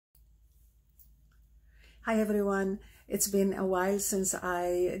Hi everyone, it's been a while since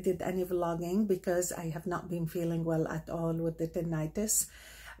I did any vlogging because I have not been feeling well at all with the tinnitus,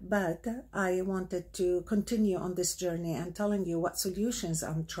 but I wanted to continue on this journey and telling you what solutions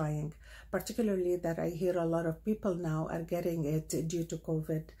I'm trying, particularly that I hear a lot of people now are getting it due to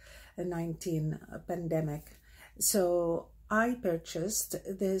COVID-19 pandemic. So I purchased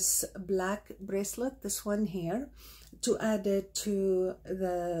this black bracelet, this one here, to add it to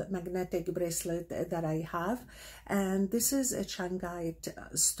the magnetic bracelet that I have. And this is a Shungite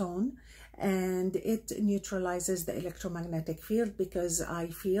stone, and it neutralizes the electromagnetic field because I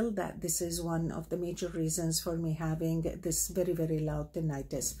feel that this is one of the major reasons for me having this very, very loud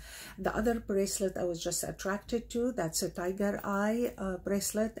tinnitus. The other bracelet I was just attracted to, that's a tiger eye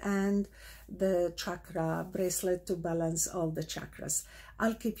bracelet, and the chakra bracelet to balance all the chakras.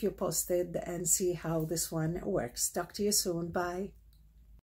 I'll keep you posted and see how this one works. Talk to you soon. Bye.